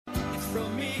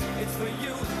from me, it's for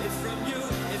you, it's from you,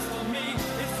 it's for me,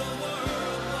 it's a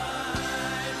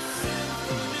worldwide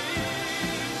symphony.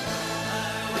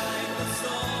 I write the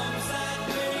songs that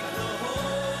make the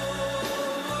whole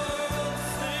world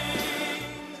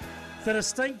sing. The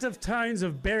distinctive tones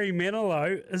of Barry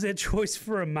Manilow is our choice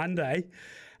for a Monday.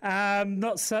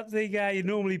 Not something you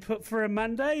normally put for a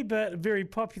Monday, but a very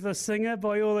popular singer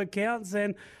by all accounts,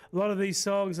 and a lot of these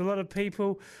songs a lot of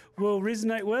people will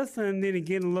resonate with, and then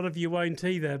again a lot of you won't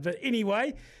either. But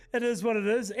anyway, it is what it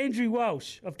is. Andrew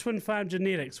Welsh of Twin Farm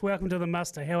Genetics, welcome to the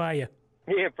muster. How are you?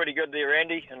 Yeah, pretty good there,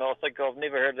 Andy, and I think I've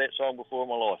never heard that song before in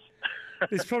my life.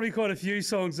 There's probably quite a few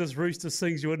songs this rooster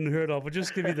sings you wouldn't have heard of. I'll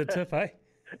just give you the tip, eh?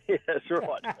 Yeah, that's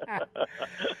right.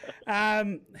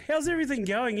 How's everything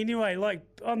going anyway? Like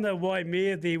on the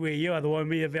Waimea there where you are, the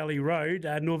Waimea Valley Road,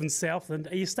 Northern Southland,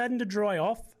 are you starting to dry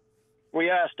off? We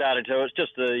are starting to. It's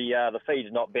just the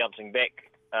feed's not bouncing back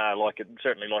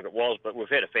certainly like it was, but we've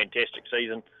had a fantastic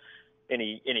season.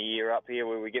 Any year up here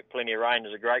where we get plenty of rain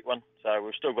is a great one. So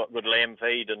we've still got good lamb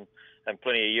feed and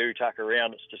plenty of ewe tuck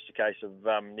around. It's just a case of,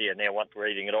 now once we're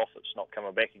eating it off, it's not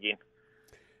coming back again.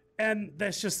 And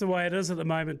that's just the way it is at the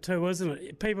moment too, isn't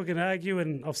it? People can argue,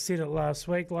 and I've said it last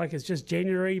week, like it's just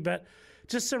January, but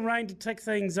just some rain to tick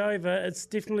things over. It's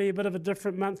definitely a bit of a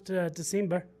different month to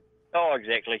December. Oh,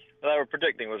 exactly. They were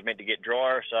predicting it was meant to get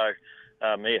drier, so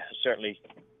certainly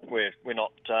we're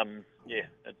not.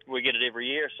 We get it every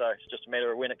year, so it's just a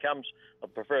matter of when it comes. I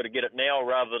prefer to get it now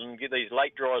rather than get these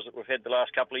late dries that we've had the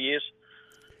last couple of years.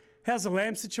 How's the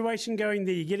lamb situation going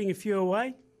there? You getting a few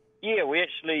away? Yeah, we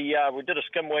actually we did a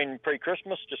skim wean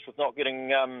pre-Christmas, just with not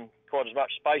getting quite as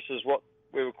much space as what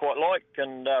we would quite like,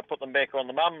 and put them back on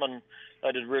the mum, and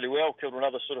they did really well. Killed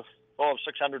another sort of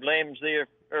 500-600 lambs there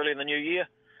early in the new year,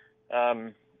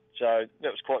 so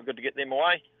that was quite good to get them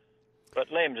away.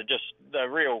 But lambs are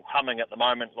they're real humming at the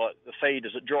moment. Like the feed,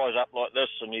 as it dries up like this,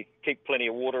 and you keep plenty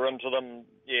of water into them,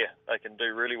 yeah, they can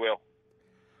do really well.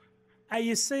 Are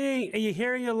you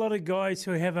hearing a lot of guys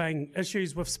who are having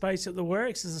issues with space at the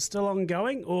works? Is it still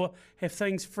ongoing, or have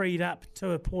things freed up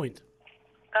to a point?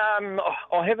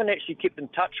 I haven't actually kept in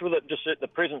touch with it just at the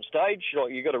present stage.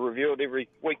 Like, you've got to review it every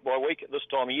week by week at this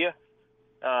time of year.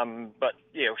 But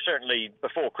yeah, certainly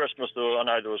before Christmas, I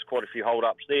know there was quite a few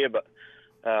hold-ups there, but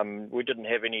we didn't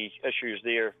have any issues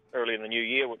there early in the new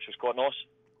year, which was quite nice.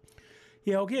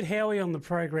 Yeah, I'll get Howie on the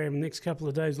program the next couple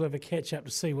of days. We'll have a catch-up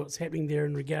to see what's happening there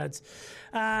in regards.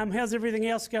 How's everything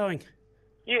else going?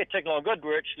 Yeah, ticking along good.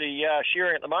 We're actually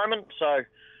shearing at the moment, so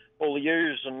all the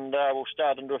ewes, and we'll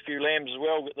start into a few lambs as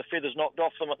well, get the feathers knocked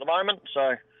off them at the moment.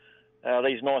 So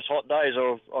these nice hot days,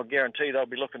 I guarantee they'll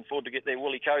be looking forward to get their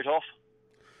woolly coat off.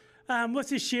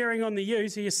 What's your sharing on the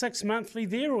ewes? Are you 6 monthly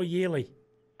there or yearly?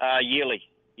 Yearly,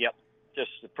 yep. Just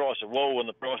the price of wool and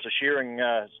the price of shearing.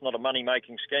 It's not a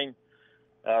money-making scheme.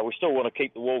 We still want to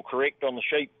keep the wool correct on the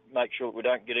sheep, make sure that we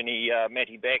don't get any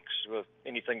matty backs with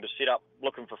anything to set up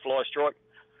looking for fly strike.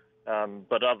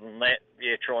 But other than that,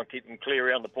 yeah, try and keep them clear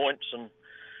around the points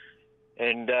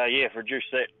and reduce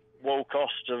that wool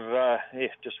cost of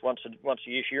just once a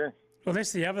year shearing. Well,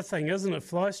 that's the other thing, isn't it?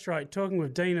 Fly strike. Talking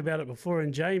with Dean about it before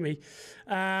and Jamie.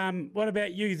 What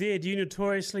about you there? Do you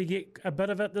notoriously get a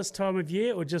bit of it this time of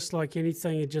year, or just like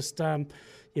anything, it just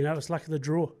it's luck of the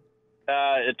draw?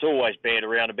 It's always bad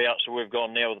around about, so we've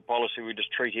gone now with the policy we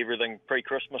just treat everything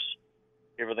pre-Christmas.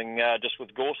 Everything just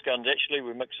with gorse guns, actually.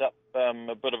 We mix up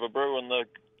a bit of a brew in the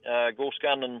gorse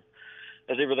gun, and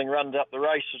as everything runs up the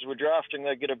race as we're drafting,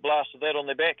 they get a blast of that on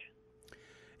their back.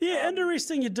 Yeah,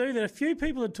 interesting you do that. A few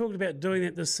people have talked about doing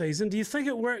that this season. Do you think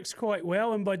it works quite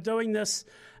well, and by doing this,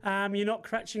 you're not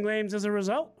crutching lambs as a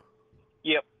result?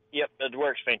 Yep, it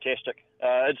works fantastic.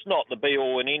 It's not the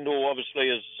be-all and end-all,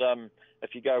 obviously, as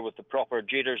if you go with the proper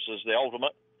jetters as the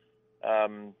ultimate.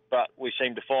 But we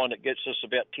seem to find it gets us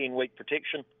about 10-week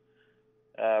protection,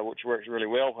 which works really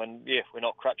well. And, yeah, we're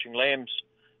not crutching lambs.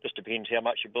 Just depends how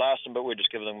much you blast them, but we're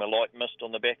just giving them a light mist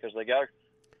on the back as they go.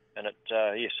 And it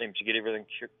seems to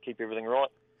keep everything right.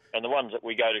 And the ones that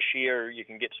we go to shear, you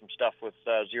can get some stuff with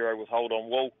zero withhold on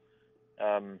wool.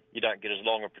 You don't get as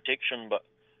long a protection, but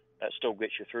that still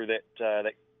gets you through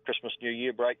that Christmas New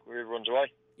Year break where everyone's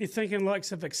away. You're thinking like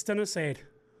of Extinis ad?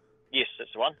 Yes,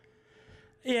 that's the one.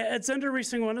 Yeah, it's an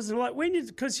interesting one, isn't it? Like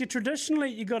because traditionally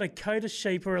you got a coat of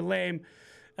sheep or a lamb,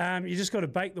 you just got to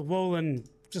bake the wool and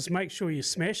just make sure you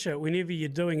smash it whenever you're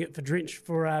doing it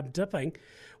for dipping.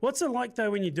 What's it like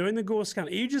though when you're doing the gorse gun?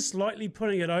 Are you just lightly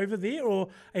putting it over there, or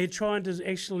are you trying to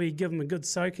actually give them a good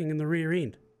soaking in the rear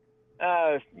end?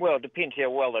 Well, it depends how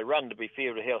well they run, to be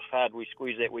fair, to how hard we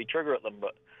squeeze that wee trigger at them.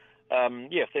 But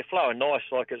if they're flowing nice,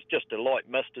 like it's just a light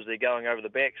mist as they're going over the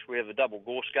backs, we have a double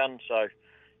gorse gun, so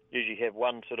usually have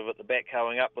one sort of at the back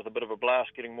hoeing up with a bit of a blast,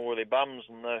 getting more of their bums,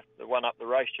 and the one up the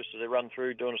race just as they run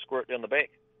through doing a squirt down the back.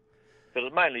 Because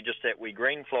it's mainly just that wee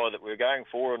green fly that we're going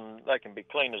for, and they can be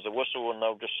clean as a whistle, and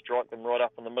they'll just strike them right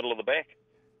up in the middle of the back.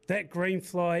 That green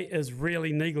fly is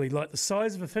really niggly, like the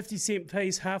size of a 50-cent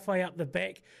piece halfway up the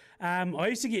back. I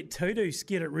used to get Tudus,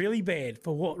 get it really bad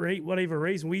for whatever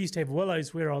reason. We used to have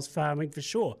willows where I was farming for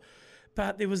sure.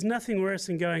 But there was nothing worse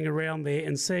than going around there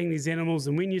and seeing these animals,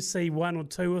 and when you see one or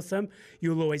two of them,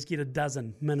 you'll always get a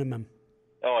dozen minimum.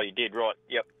 Oh, you did, right,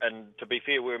 yep. And to be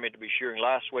fair, we were meant to be shearing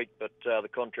last week, but the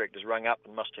contractors rung up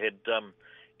and must have had a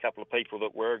couple of people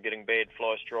that were getting bad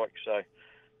fly strikes, so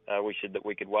we said that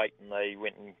we could wait, and they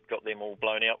went and got them all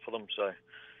blown out for them, so...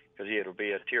 Because, yeah, it'll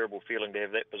be a terrible feeling to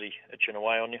have that busy itching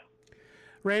away on you.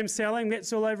 Ram selling,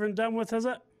 that's all over and done with, is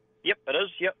it? Yep, it is.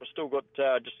 Yep, we've still got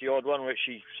just the odd one. We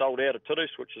actually sold out of Tudus,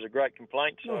 which is a great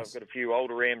complaint. So Nice. I've got a few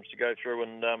older rams to go through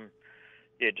and,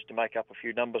 just to make up a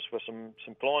few numbers for some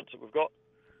clients that we've got.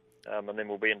 And then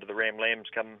we'll be into the ram lambs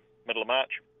come middle of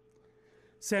March.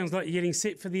 Sounds like you're getting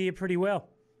set for the year pretty well.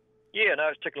 Yeah, no,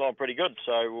 it's ticking along pretty good.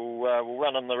 So we'll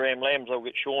run in the ram lambs. I'll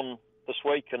get Sean this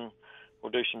week, and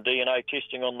we'll do some DNA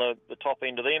testing on the top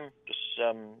end of them. Just,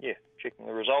 checking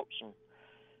the results and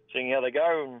seeing how they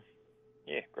go, and,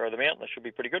 grow them out. They should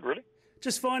be pretty good, really.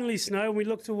 Just finally, Snow, when we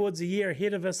look towards a year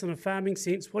ahead of us in a farming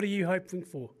sense, what are you hoping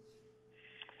for?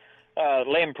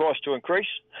 Lamb price to increase.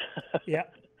 Yeah.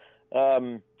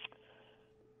 I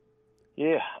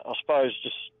suppose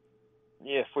just,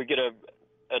 if we get a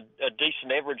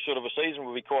decent average sort of a season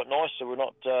would be quite nice, so we're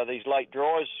not these late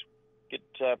dries, get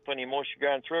plenty of moisture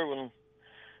going through, and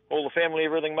all the family,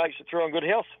 everything makes it through in good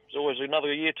health. It's always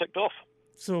another year ticked off.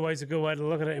 It's always a good way to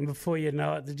look at it, and before you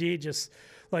know it, the year just,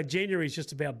 like January's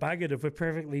just about buggered, if we're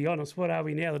perfectly honest. What are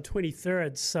we now, the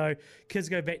 23rd? So kids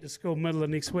go back to school middle of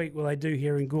next week, well, they do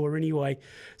here in Gore anyway.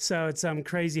 So it's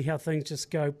crazy how things just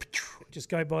go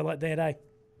by like that, eh?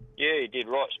 Yeah, you did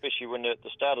right, especially when at the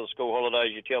start of the school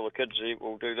holidays you tell the kids,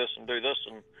 we'll do this, and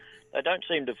they don't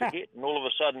seem to forget, and all of a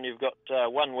sudden you've got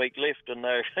 1 week left, and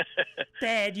they're...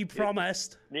 Dad, you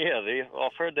promised. Yeah,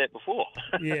 I've heard that before.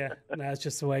 Yeah, no, it's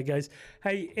just the way it goes.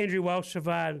 Hey, Andrew Welsh of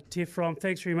Tefrom,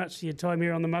 thanks very much for your time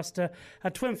here on the muster.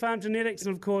 Twin Farm Genetics,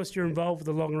 and of course you're involved with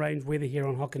the long-range weather here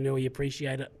on Hokanui.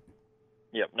 Appreciate it.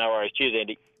 Yep, no worries. Cheers,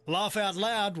 Andy. Laugh out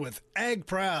loud with Ag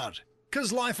Proud,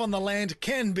 because life on the land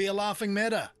can be a laughing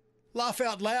matter. Laugh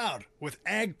out loud with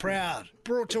Ag Proud,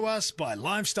 brought to us by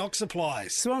Livestock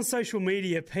Supplies. So on social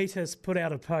media, Peter's put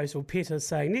out a post, or Peter's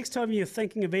saying, next time you're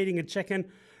thinking of eating a chicken,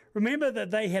 remember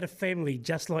that they had a family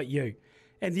just like you.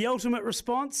 And the ultimate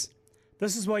response?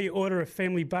 This is why you order a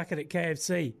family bucket at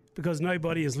KFC, because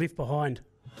nobody is left behind.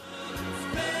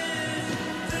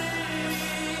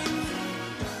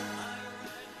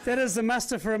 That is the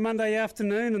muster for a Monday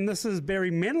afternoon, and this is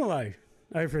Barry Manilow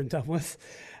over and done with.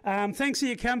 Thanks for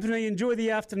your company. Enjoy the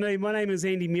afternoon. My name is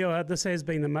Andy Muir. This has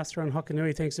been the muster on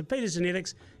Hokanui. Thanks to Peter's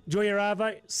Genetics. Enjoy your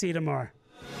arvo. See you tomorrow.